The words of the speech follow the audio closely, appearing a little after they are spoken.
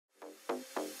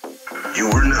You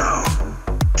are now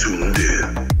tuned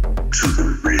in to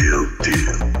The Real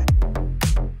Deal.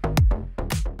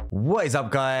 What is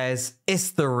up, guys?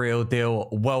 It's The Real Deal.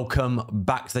 Welcome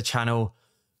back to the channel.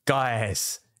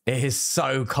 Guys, it is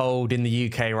so cold in the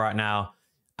UK right now.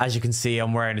 As you can see,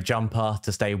 I'm wearing a jumper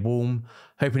to stay warm.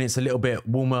 Hoping it's a little bit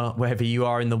warmer wherever you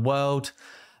are in the world.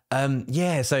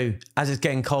 Yeah, so as it's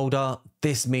getting colder,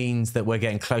 this means that we're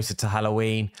getting closer to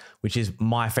Halloween, which is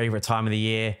my favorite time of the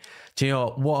year. Do you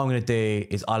know what I'm going to do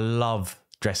is I love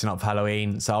dressing up for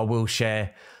Halloween. So I will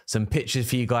share some pictures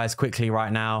for you guys quickly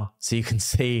right now so you can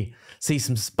see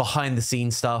some behind the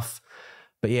scenes stuff.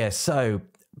 But yeah, so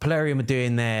Plarium are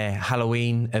doing their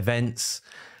Halloween events.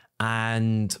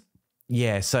 And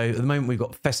yeah, so at the moment we've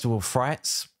got Festival of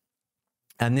Frights.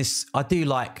 And this, I do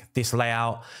like this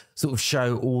layout, sort of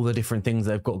show all the different things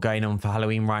that they've got going on for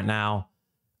Halloween right now.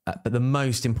 But the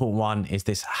most important one is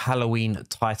this Halloween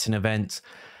Titan event.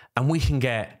 And we can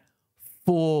get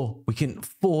four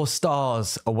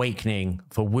stars awakening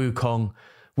for Wukong,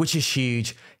 which is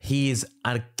huge. He is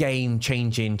a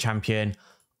game-changing champion.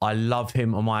 I love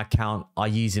him on my account. I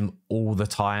use him all the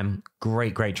time.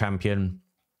 Great champion.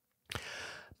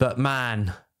 But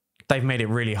man, they've made it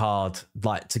really hard,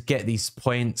 like to get these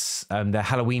points, the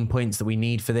Halloween points that we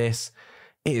need for this.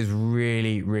 It is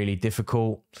really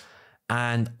difficult.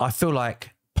 And I feel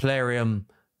like Plarium,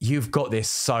 you've got this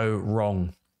so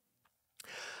wrong.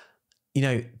 You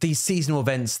know, these seasonal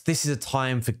events, this is a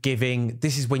time for giving.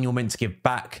 This is when you're meant to give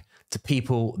back to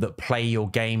people that play your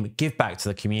game, give back to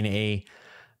the community.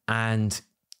 And,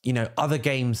 you know, other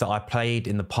games that I played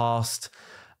in the past,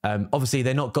 obviously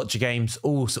they're not gotcha games,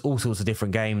 all sorts of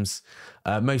different games,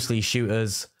 mostly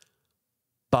shooters.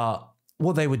 But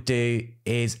what they would do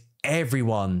is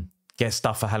everyone gets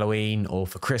stuff for Halloween or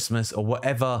for Christmas or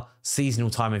whatever seasonal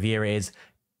time of year it is.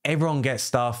 Everyone gets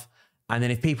stuff. And then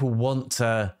if people want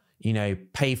to, you know,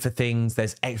 pay for things,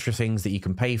 there's extra things that you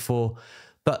can pay for.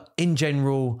 But in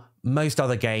general, most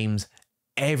other games,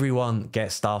 everyone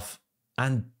gets stuff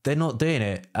and they're not doing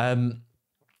it.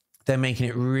 They're making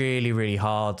it really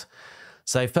hard.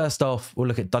 So first off, we'll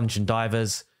look at Dungeon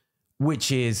Divers,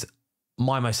 which is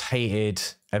my most hated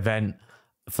event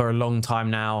for a long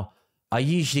time now. I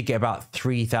usually get about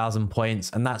 3,000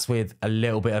 points, and that's with a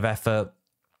little bit of effort.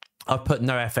 I've put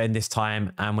no effort in this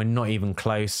time, and we're not even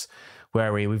close. Where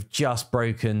are we? We've just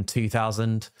broken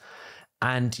 2,000.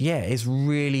 And yeah, it's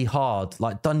really hard.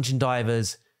 Like Dungeon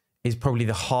Divers is probably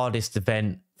the hardest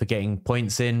event for getting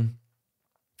points in.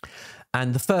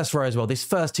 And the first row as well, this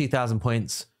first 2,000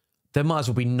 points, there might as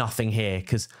well be nothing here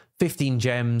because 15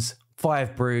 gems,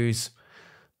 5 brews.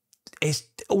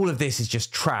 All of this is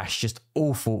just trash, just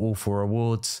awful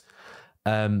rewards.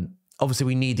 Obviously,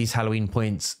 we need these Halloween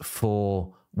points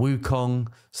for Wukong,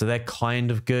 so they're kind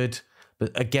of good.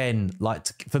 But again, like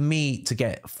for me to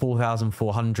get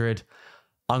 4,400,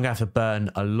 I'm going to have to burn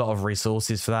a lot of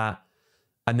resources for that.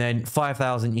 And then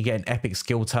 5,000, you get an epic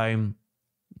skill tome.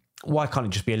 Why can't it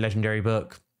just be a legendary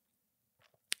book?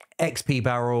 XP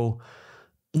barrel,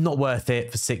 not worth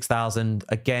it for 6,000.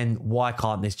 Again, why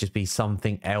can't this just be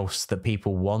something else that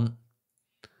people want?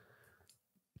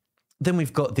 Then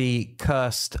we've got the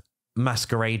Cursed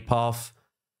Masquerade Path.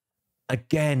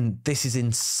 Again, this is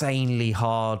insanely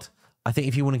hard. I think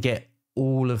if you want to get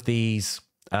all of these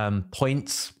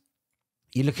points,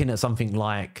 you're looking at something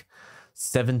like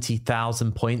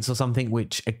 70,000 points or something,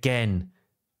 which again,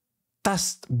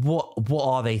 that's what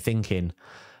are they thinking?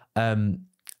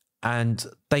 And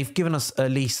they've given us at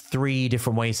least 3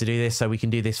 different ways to do this. So we can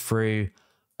do this through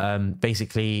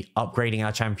basically upgrading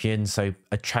our champions. So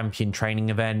a champion training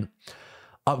event,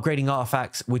 upgrading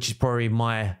artifacts, which is probably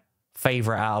my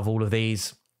favorite out of all of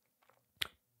these.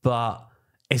 But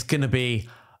it's going to be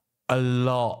a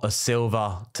lot of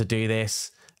silver to do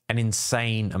this, an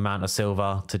insane amount of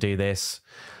silver to do this.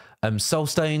 Soul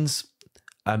stones,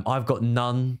 I've got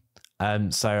none.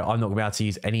 So I'm not going to be able to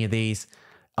use any of these.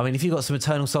 I mean, if you've got some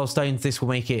Eternal Soul Stones, this will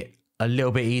make it a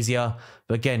little bit easier.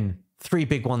 But again, 3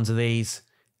 big ones of these,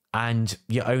 and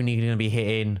you're only going to be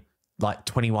hitting like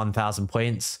 21,000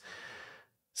 points.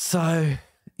 So,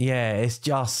 yeah, it's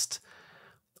just,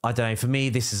 I don't know. For me,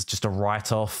 this is just a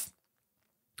write-off.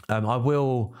 I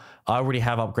already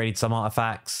have upgraded some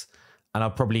artifacts, and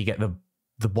I'll probably get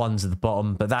the ones at the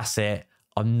bottom, but that's it.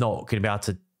 I'm not going to be able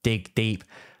to dig deep.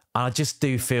 And I just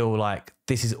do feel like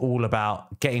this is all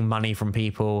about getting money from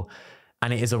people,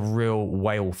 and it is a real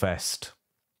whale fest.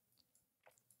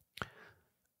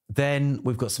 Then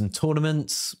we've got some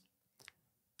tournaments,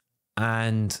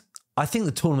 and I think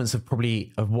the tournaments have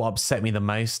what upset me the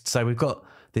most. So we've got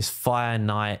this Fire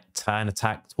Knight Turn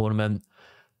Attack tournament,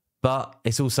 but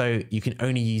it's also, you can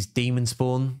only use Demon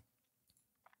Spawn.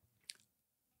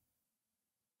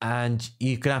 and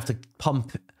you're going to have to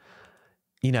pump,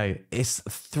 you know, it's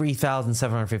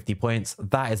 3,750 points.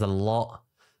 That is a lot.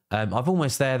 I'm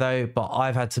almost there though, but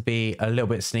I've had to be a little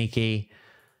bit sneaky.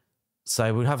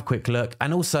 So we'll have a quick look.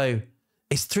 And also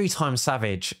it's 3 times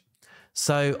Savage.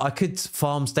 So I could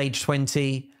farm stage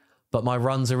 20, but my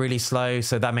runs are really slow.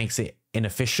 So that makes it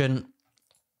inefficient.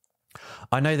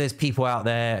 I know there's people out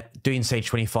there doing stage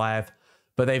 25,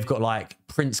 but they've got like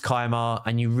Prince Kaimar,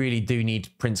 and you really do need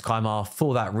Prince Kaimar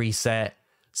for that reset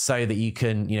so that you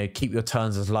can, you know, keep your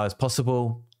turns as low as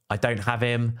possible. I don't have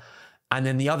him. And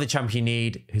then the other champion you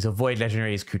need, who's a Void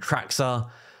Legendary, is Kutraxa,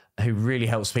 who really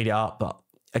helps speed it up. But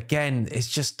again, it's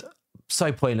just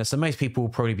so pointless. So most people will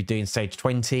probably be doing stage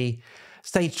 20.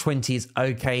 Stage 20 is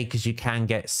okay because you can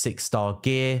get 6-star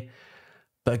gear.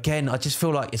 But again, I just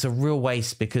feel like it's a real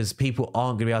waste because people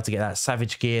aren't going to be able to get that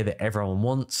Savage gear that everyone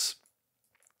wants.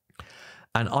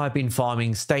 And I've been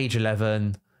farming stage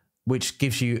 11, which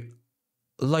gives you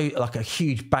like a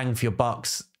huge bang for your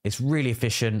bucks. It's really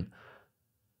efficient.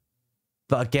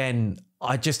 But again,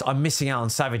 I'm missing out on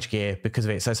Savage gear because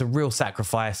of it. So it's a real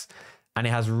sacrifice, and it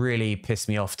has really pissed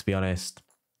me off, to be honest.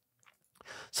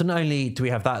 So not only do we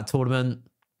have that tournament,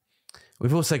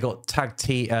 we've also got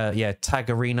Tag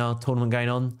Arena tournament going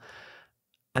on.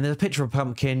 And there's a picture of a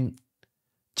pumpkin.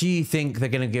 Do you think they're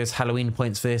going to give us Halloween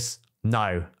points for this?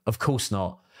 No, of course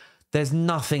not. There's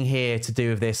nothing here to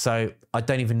do with this. So I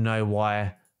don't even know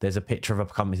why there's a picture of a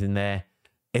pumpkin in there.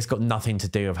 It's got nothing to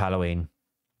do with Halloween.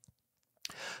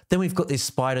 Then we've got this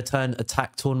Spider Turn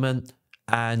attack tournament.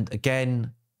 And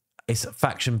again, it's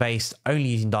faction based, only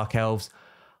using Dark Elves.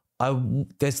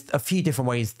 There's a few different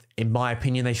ways, in my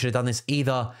opinion, they should have done this.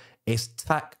 Either it's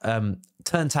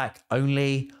turn tack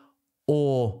only,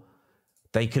 or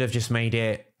they could have just made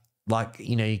it like,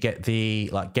 you know, you get the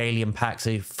like Galian pack,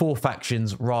 so 4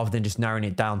 factions rather than just narrowing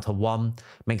it down to 1.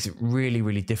 Makes it really,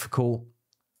 really difficult.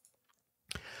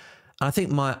 And I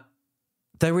think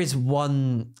there is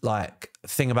one like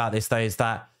thing about this though, is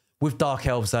that with Dark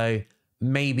Elves though,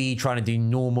 maybe trying to do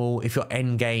normal, if you're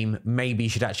end game, maybe you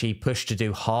should actually push to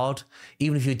do hard.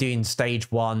 Even if you're doing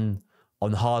stage 1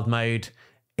 on hard mode,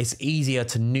 it's easier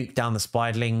to nuke down the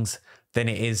spiderlings than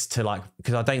it is to like,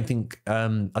 because I don't think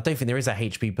there is a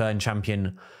HP burn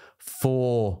champion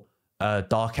for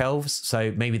Dark Elves,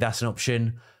 so maybe that's an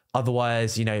option.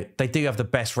 Otherwise, you know, they do have the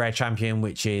best rare champion,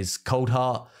 which is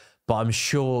Coldheart, but I'm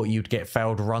sure you'd get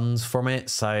failed runs from it,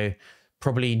 so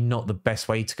probably not the best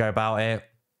way to go about it.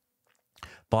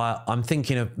 But I'm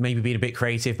thinking of maybe being a bit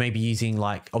creative, maybe using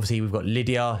like, obviously we've got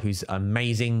Lydia, who's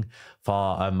amazing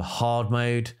for hard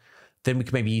mode. Then we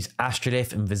can maybe use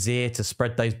Astrolith and Vizier to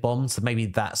spread those bombs. So maybe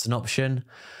that's an option.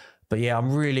 But yeah,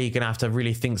 I'm really going to have to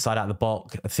really think outside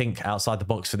the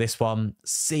box for this one.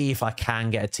 See if I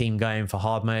can get a team going for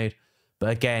hard mode.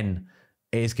 But again,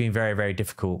 it is going to be very, very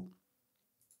difficult.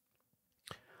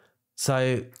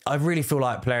 So I really feel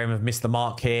like Plarium have missed the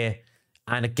mark here.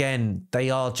 And again, they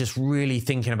are just really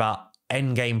thinking about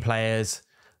end game players,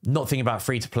 not thinking about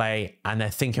free to play, and they're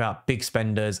thinking about big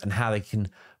spenders and how they can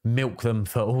milk them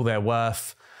for all they're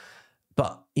worth.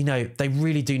 But, you know, they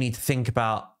really do need to think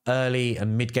about early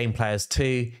and mid game players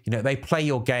too. You know, they play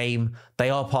your game,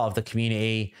 they are part of the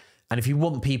community. And if you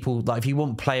want people, like if you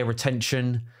want player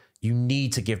retention, you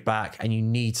need to give back and you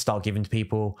need to start giving to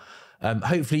people.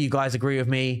 Hopefully you guys agree with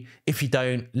me. If you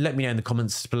don't, let me know in the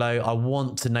comments below. I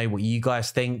want to know what you guys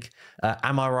think.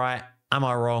 Am I right? Am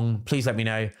I wrong? Please let me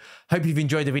know. Hope you've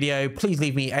enjoyed the video. Please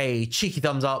leave me a cheeky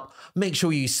thumbs up. Make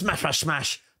sure you smash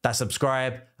that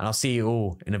subscribe, and I'll see you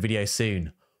all in a video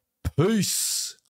soon. Peace.